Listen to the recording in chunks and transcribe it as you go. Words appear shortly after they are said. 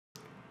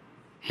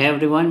Hey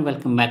everyone,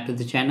 welcome back to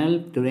the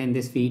channel. Today in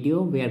this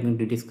video, we are going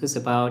to discuss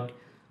about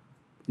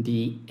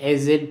the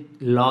Azure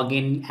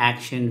login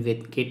action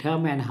with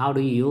GitHub and how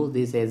to use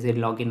these Azure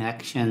login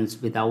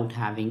actions without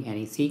having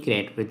any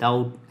secret,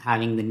 without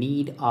having the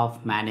need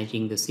of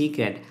managing the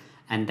secret,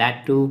 and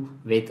that too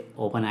with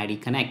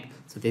OpenID Connect.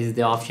 So this is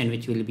the option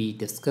which we'll be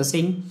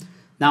discussing.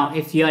 Now,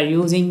 if you are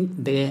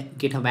using the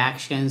GitHub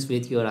Actions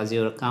with your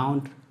Azure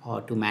account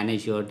or to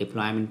manage your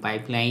deployment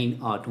pipeline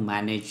or to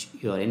manage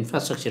your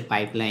infrastructure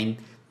pipeline,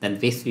 then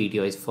this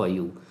video is for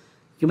you.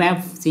 You may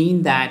have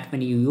seen that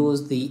when you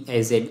use the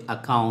Azure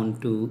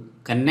account to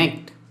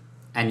connect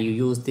and you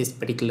use this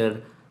particular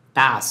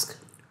task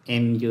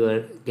in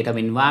your GitHub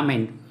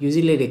environment,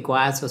 usually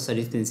requires a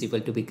service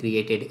principal to be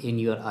created in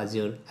your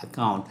Azure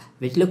account,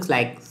 which looks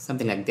like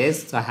something like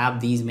this. So I have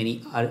these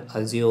many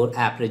Azure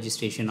app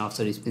registration or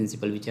service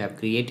principal which I have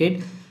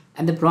created.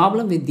 And the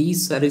problem with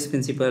these service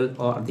principal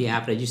or the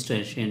app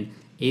registration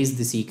is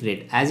the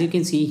secret. As you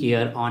can see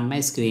here on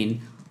my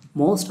screen,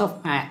 most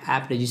of my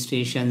app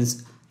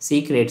registrations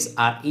secrets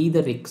are either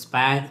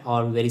expired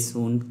or very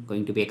soon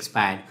going to be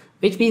expired,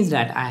 which means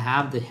that I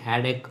have the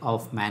headache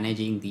of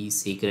managing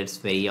these secrets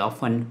very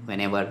often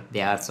whenever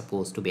they are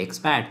supposed to be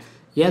expired.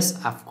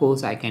 Yes, of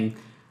course, I can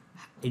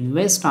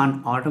invest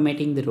on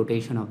automating the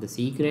rotation of the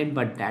secret,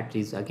 but that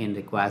is again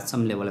requires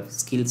some level of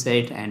skill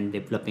set and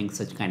developing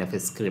such kind of a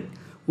script.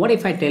 What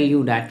if I tell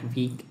you that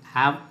we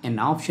have an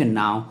option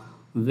now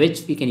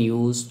which we can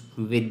use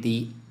with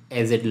the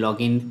Azure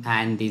login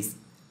and this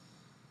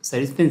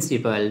service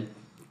principal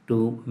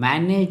to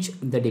manage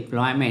the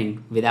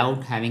deployment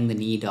without having the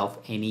need of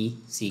any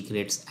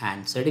secrets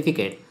and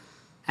certificate?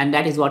 And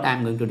that is what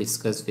I'm going to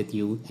discuss with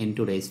you in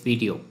today's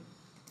video.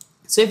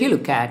 So if you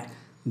look at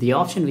the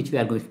option which we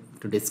are going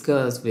to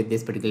discuss with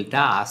this particular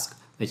task,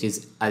 which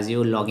is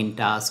Azure login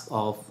task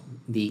of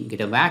the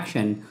GitHub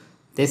action,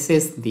 this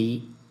is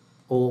the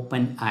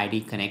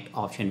OpenID Connect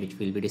option which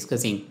we'll be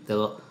discussing.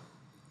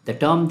 The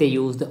term they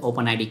use, the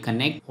OpenID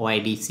Connect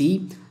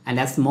OIDC, and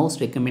that's the most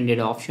recommended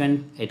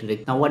option.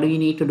 Now what do you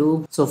need to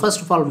do? So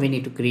first of all, we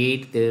need to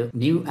create the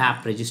new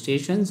app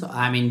registration. So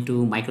I'm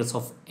into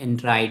Microsoft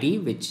Entra ID,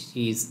 which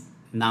is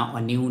now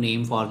a new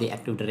name for the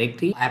Active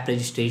Directory app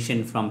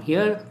registration. From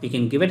here we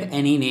can give it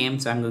any name,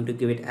 so I'm going to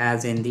give it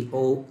as in the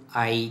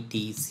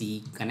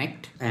OIDC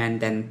Connect, and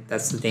then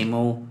that's the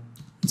demo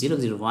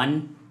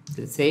 001.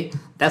 Let's say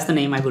that's the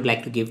name I would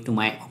like to give to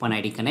my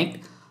OpenID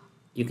Connect.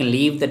 You can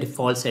leave the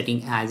default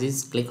setting as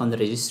is, click on the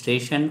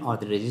registration or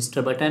the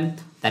register button.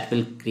 That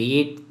will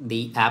create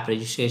the app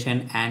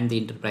registration and the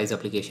enterprise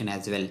application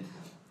as well.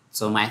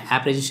 So my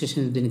app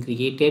registration has been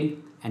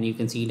created, and you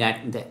can see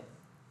that the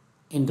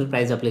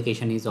enterprise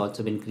application is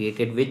also been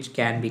created, which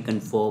can be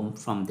confirmed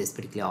from this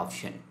particular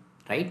option,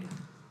 right?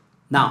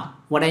 Now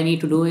what I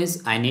need to do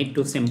is I need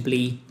to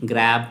simply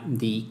grab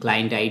the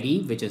client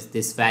ID, which is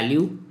this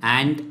value,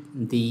 and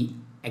the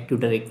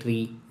Active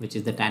Directory, which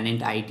is the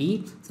tenant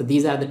ID. So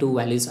these are the two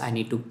values I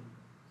need to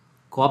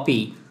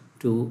copy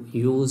to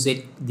use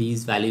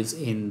these values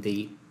in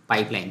the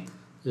pipeline,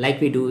 like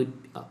we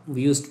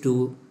used to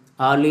do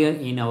earlier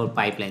in our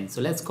pipeline. So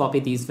let's copy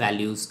these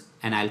values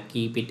and I'll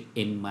keep it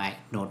in my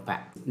notepad.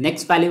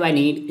 Next value I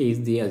need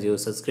is the Azure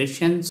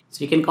subscriptions.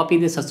 So you can copy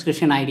the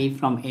subscription ID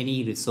from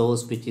any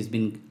resource which has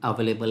been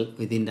available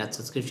within that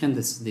subscription.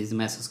 This is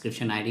my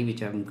subscription ID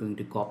which I'm going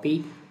to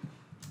copy,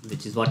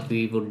 which is what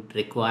we would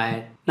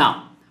require.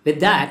 Now with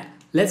that,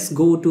 let's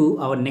go to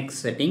our next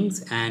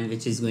settings, and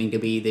which is going to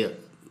be the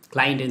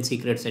client and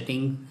secret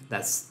setting.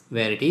 That's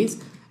where it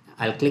is.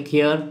 I'll click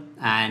here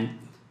and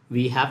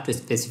we have to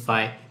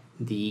specify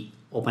the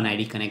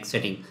OpenID Connect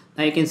setting.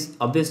 Now you can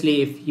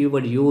obviously, if you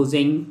were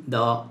using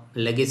the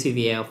legacy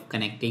way of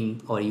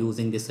connecting or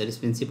using the service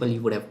principal,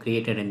 you would have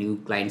created a new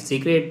client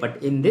secret.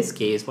 But in this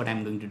case, what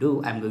I'm going to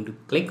do, I'm going to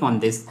click on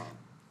this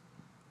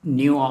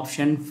new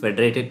option,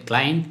 federated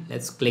client.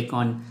 Let's click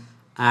on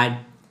add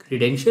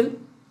credential,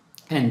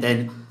 and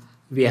then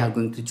we are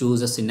going to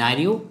choose a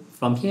scenario.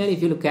 From here,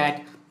 if you look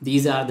at,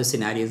 these are the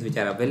scenarios which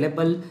are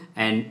available,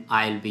 and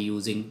I'll be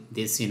using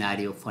this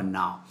scenario for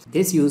now.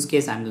 This use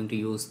case, I'm going to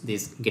use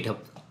this GitHub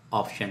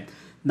option.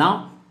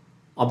 Now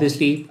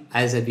obviously,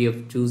 as we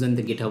have chosen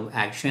the GitHub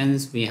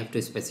actions, we have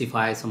to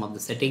specify some of the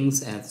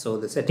settings, and so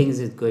the settings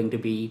is going to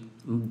be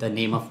the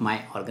name of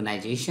my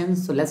organization.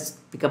 So let's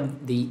pick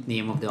up the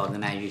name of the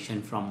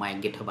organization from my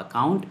GitHub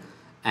account,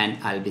 and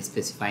I'll be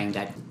specifying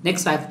that.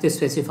 Next, I have to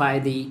specify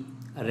the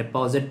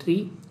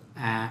repository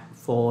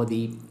for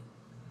the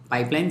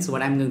pipeline. So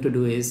what I'm going to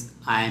do is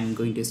I'm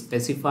going to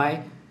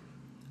specify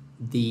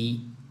the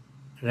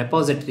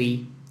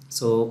repository.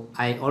 So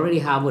I already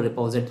have a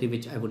repository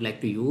which I would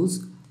like to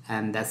use,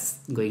 and that's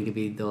going to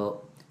be the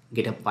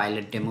GitHub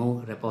pilot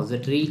demo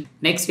repository.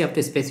 Next, you have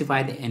to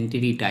specify the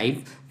entity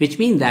type, which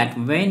means that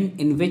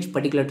in which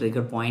particular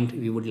trigger point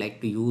we would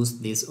like to use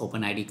this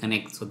OpenID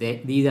Connect. So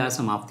these are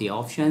some of the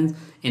options.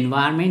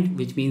 Environment,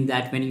 which means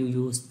that when you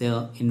use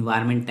the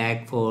environment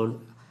tag for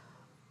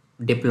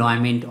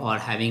deployment or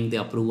having the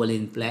approval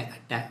in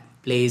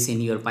place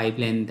in your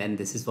pipeline, then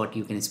this is what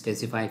you can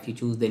specify. If you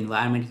choose the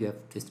environment, you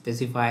have to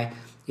specify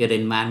your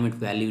environment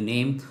value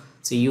name.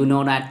 So you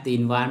know that the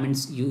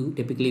environments you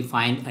typically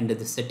find under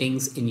the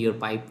settings in your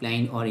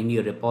pipeline or in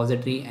your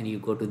repository, and you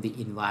go to the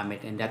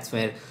environment, and that's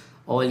where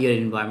all your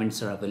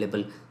environments are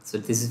available. So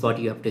this is what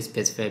you have to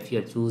specify if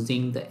you're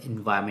choosing the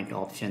environment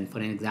option. For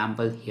an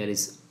example, here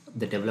is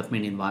the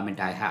development environment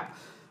I have.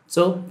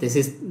 So this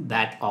is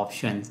that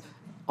option.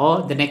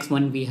 Or the next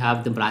one, we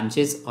have the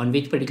branches, on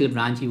which particular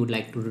branch you would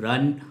like to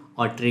run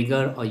or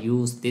trigger or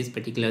use this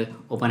particular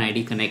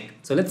OpenID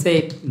Connect. So let's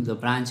say the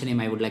branch name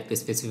I would like to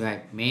specify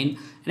main,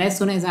 and as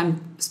soon as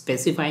I'm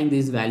specifying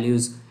these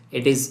values,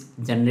 it is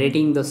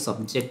generating the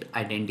subject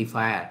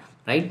identifier,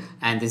 right?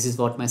 And this is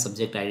what my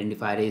subject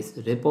identifier is: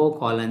 repo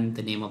colon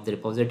the name of the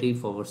repository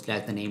forward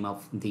slash the name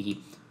of the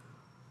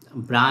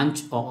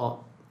branch,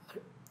 or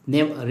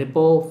name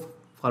repo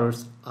for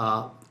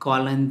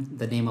colon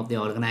the name of the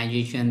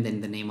organization,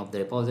 then the name of the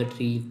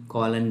repository,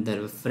 colon the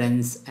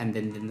reference, and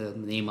then the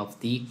name of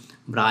the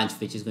branch,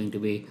 which is going to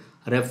be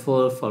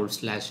refer forward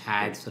slash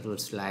had forward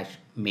slash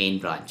main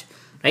branch,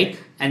 right?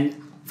 And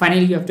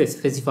finally, you have to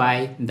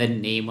specify the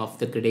name of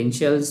the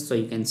credentials. So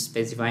you can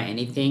specify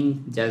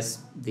anything,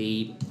 just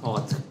the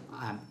auth,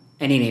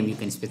 any name you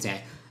can specify,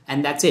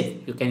 and that's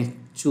it. You can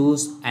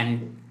choose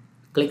and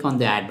click on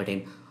the add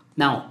button.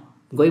 Now,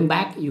 going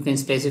back, you can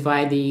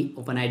specify the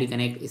OpenID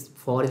Connect is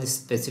for the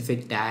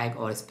specific tag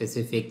or a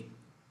specific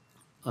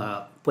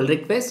pull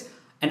request,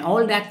 and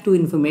all that to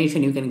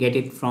information you can get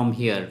it from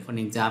here. For an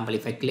example,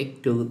 if I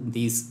click to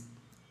these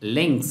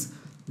links,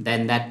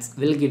 then that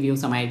will give you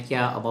some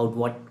idea about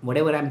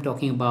whatever I'm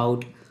talking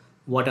about,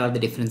 what are the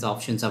different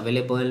options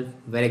available,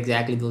 where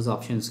exactly those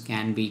options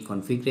can be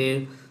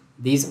configured.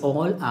 These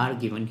all are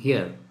given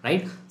here,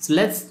 right? So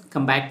let's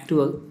come back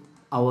to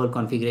our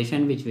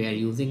configuration, which we are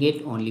using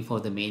it only for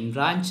the main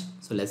branch.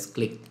 So let's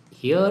click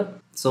here.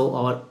 So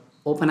our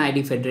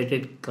OpenID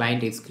federated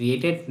client is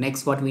created.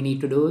 Next, what we need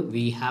to do,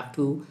 we have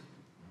to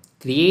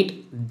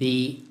create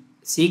the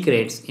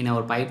secrets in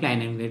our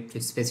pipeline, and we have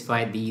to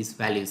specify these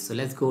values. So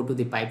let's go to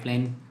the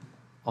pipeline,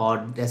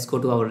 or let's go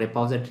to our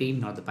repository,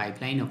 not the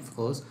pipeline, of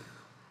course.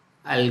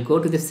 I'll go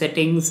to the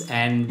settings,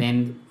 and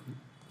then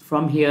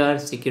from here,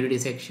 security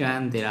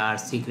section, there are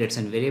secrets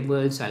and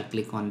variables. I'll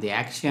click on the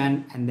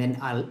action, and then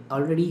I'll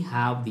already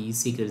have these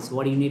secrets.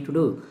 What do you need to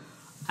do?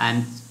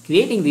 I'm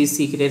creating these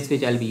secrets,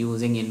 which I'll be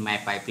using in my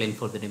pipeline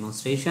for the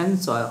demonstration.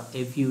 So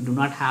if you do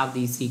not have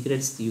these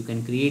secrets, you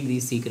can create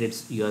these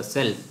secrets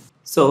yourself.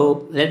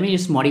 So let me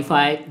just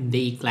modify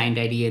the client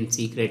ID and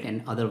secret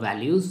and other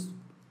values.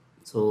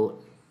 So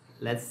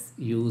let's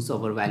use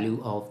our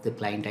value of the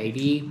client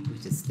ID,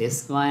 which is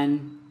this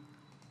one.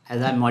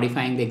 As I'm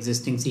modifying the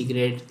existing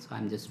secret, so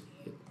I'm just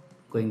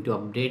going to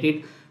update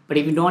it. But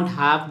if you don't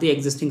have the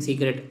existing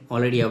secret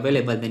already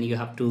available, then you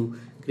have to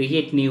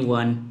create new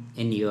one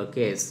in your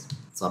case.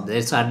 So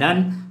updates are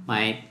done.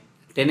 My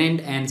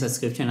tenant and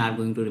subscription are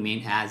going to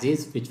remain as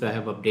is, which I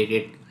have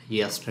updated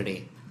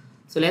yesterday.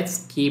 So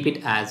let's keep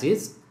it as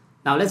is.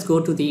 Now let's go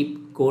to the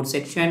code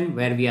section,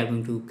 where we are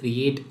going to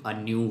create a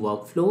new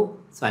workflow.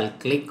 So I'll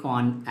click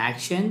on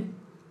action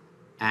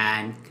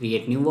and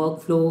create new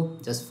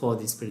workflow just for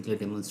this particular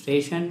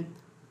demonstration.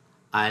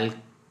 I'll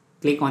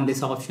click on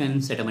this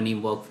option, set up a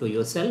new workflow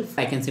yourself.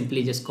 I can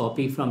simply just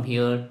copy from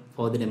here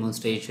for the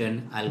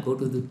demonstration. I'll go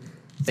to the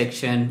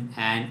section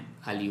and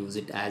I'll use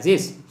it as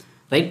is,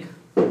 right?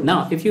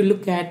 Now, if you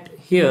look at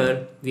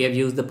here, we have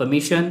used the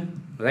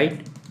permission,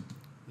 right?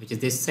 Which is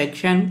this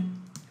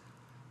section.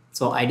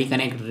 So ID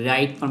Connect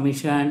write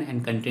permission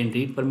and content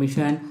read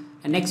permission.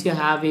 And next you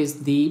have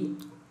is the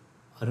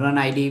run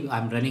ID.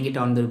 I'm running it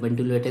on the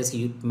Ubuntu latest.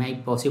 You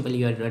might possibly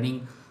you are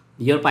running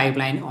your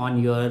pipeline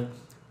on your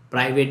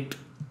private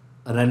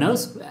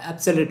runners,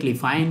 absolutely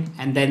fine.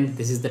 And then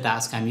this is the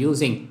task I'm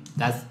using.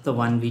 That's the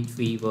one which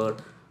we were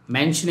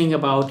mentioning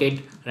about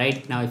it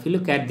right now. If you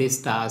look at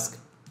this task,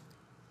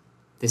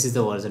 this is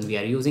the version we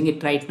are using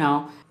it right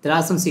now. There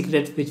are some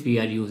secrets which we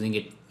are using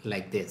it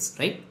like this,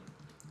 right?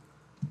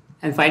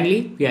 And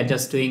finally, we are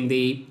just doing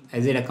the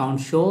Azure account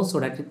show, so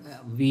that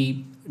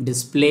we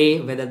display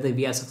whether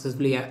we are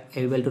successfully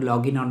able to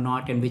log in or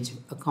not, and which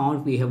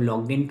account we have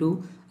logged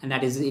into, and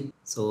that is it.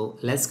 So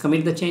let's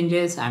commit the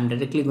changes. I'm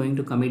directly going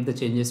to commit the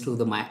changes to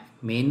my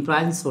main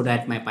branch so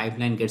that my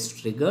pipeline gets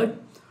triggered.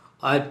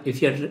 Or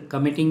if you're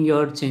committing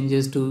your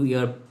changes to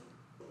your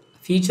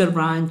feature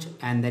branch,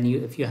 and then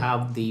if you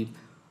have the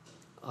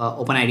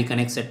OpenID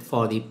Connect set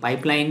for the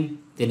pipeline,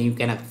 then you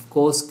can of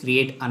course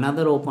create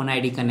another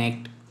OpenID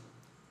Connect.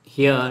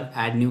 Here,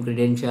 add new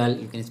credential,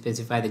 you can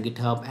specify the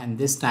GitHub, and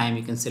this time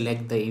you can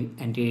select the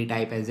entity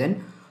type as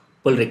an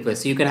pull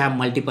request. So you can have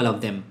multiple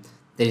of them.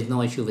 There is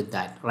no issue with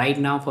that. Right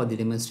now for the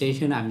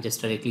demonstration, I'm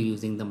just directly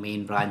using the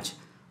main branch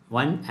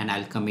one, and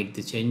I'll commit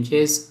the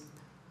changes.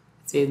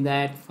 Say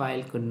that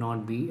file could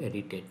not be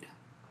edited.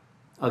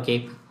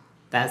 Okay,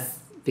 that's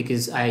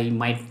because I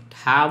might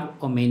have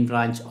a main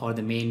branch or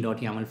the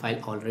main.yaml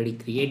file already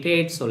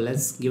created. So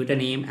let's give it a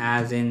name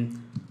as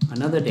in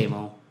another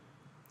demo.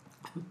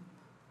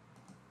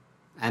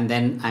 and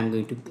then I'm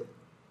going to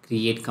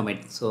create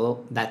commit.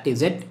 So that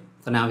is it.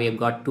 So now we have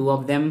got 2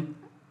 of them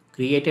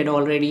created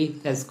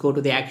already. Let's go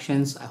to the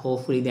actions.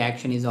 Hopefully the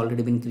action is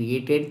already been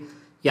created.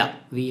 Yeah,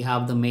 we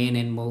have the main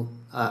and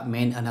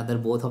main, another,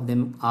 both of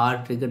them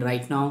are triggered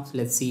right now. So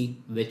let's see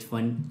which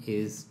one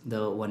is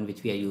the one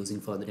which we are using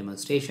for the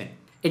demonstration.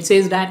 It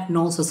says that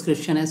no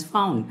subscription is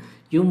found.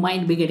 You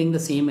might be getting the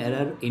same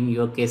error in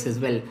your case as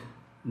well.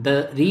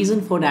 The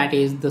reason for that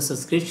is the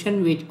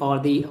subscription which, or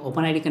the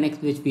OpenID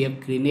Connect which we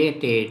have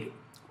created,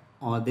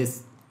 or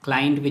this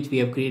client which we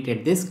have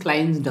created, this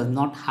client does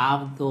not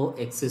have the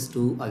access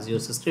to Azure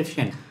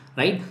subscription,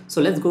 right?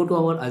 So let's go to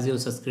our Azure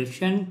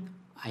subscription.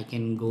 I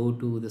can go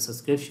to the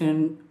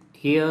subscription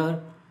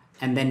here,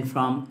 and then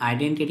from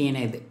identity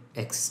and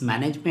access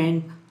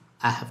management,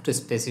 I have to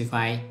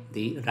specify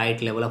the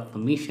right level of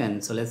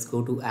permission. So let's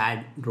go to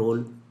add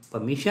role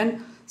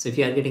permission. So if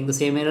you are getting the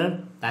same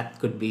error, that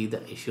could be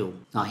the issue.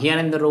 Now here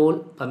in the role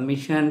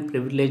permission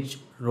privilege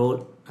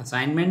role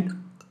assignment,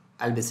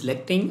 I'll be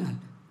selecting,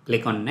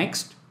 click on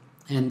next,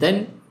 and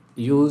then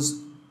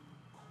use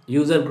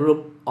user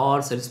group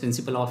or service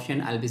principal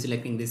option. I'll be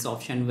selecting this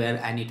option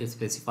where I need to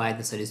specify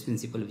the service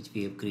principal which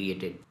we have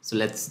created. So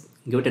let's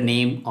give it a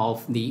name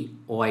of the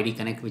OID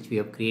Connect which we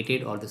have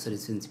created, or the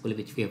service principal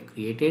which we have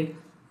created.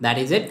 That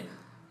is it.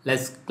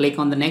 Let's click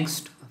on the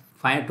next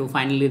to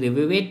finally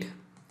review it.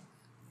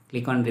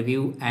 Click on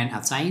review and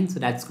assign. So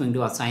that's going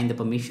to assign the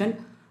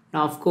permission.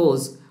 Now of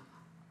course,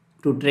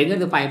 to trigger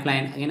the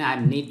pipeline, again I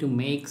need to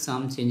make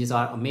some changes,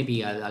 or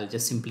maybe I'll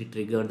just simply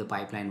trigger the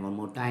pipeline one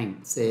more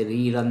time. Say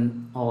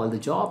rerun all the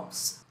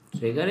jobs,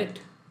 trigger it,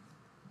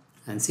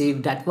 and see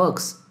if that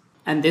works.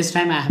 And this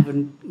time I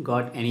haven't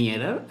got any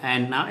error.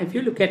 And now if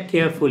you look at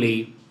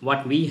carefully,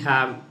 what we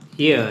have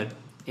here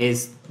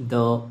is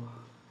the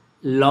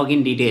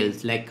login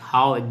details, like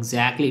how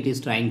exactly it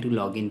is trying to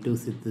log into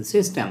the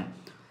system.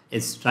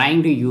 It's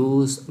trying to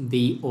use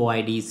the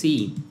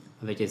OIDC,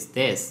 which is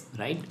this,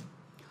 right?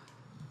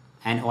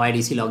 And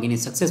OIDC login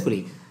is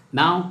successfully.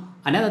 Now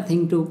another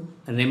thing to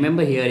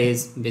remember here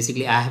is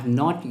basically I have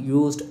not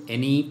used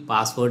any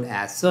password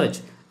as such,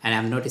 and I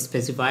have not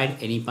specified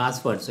any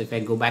password. So if I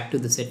go back to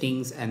the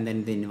settings and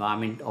then the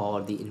environment,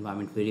 or the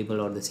environment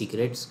variable, or the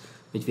secrets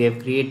which we have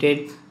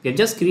created, we have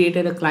just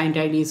created a client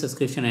ID,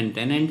 subscription and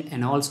tenant,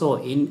 and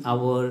also in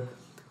our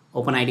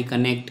OpenID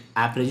Connect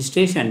app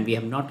registration we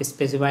have not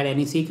specified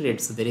any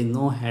secrets. So there is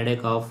no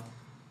headache of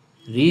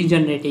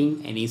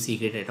regenerating any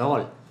secret at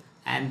all.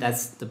 And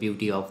that's the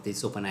beauty of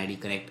this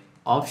OpenID Connect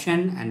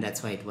option, and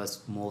that's why it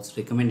was most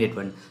recommended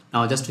one.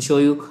 Now just to show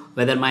you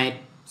whether my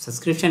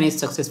subscription is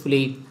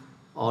successfully,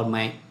 or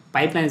my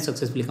pipeline is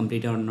successfully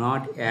completed or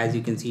not, as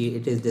you can see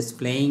it is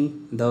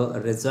displaying the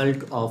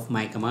result of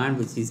my command,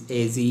 which is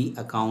AZ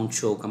account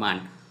show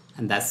command,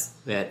 and that's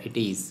where it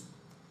is.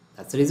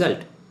 That's the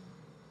result,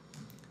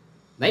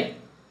 right?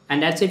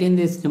 And that's it in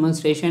this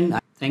demonstration.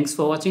 Thanks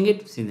for watching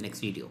it. See you in the next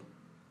video.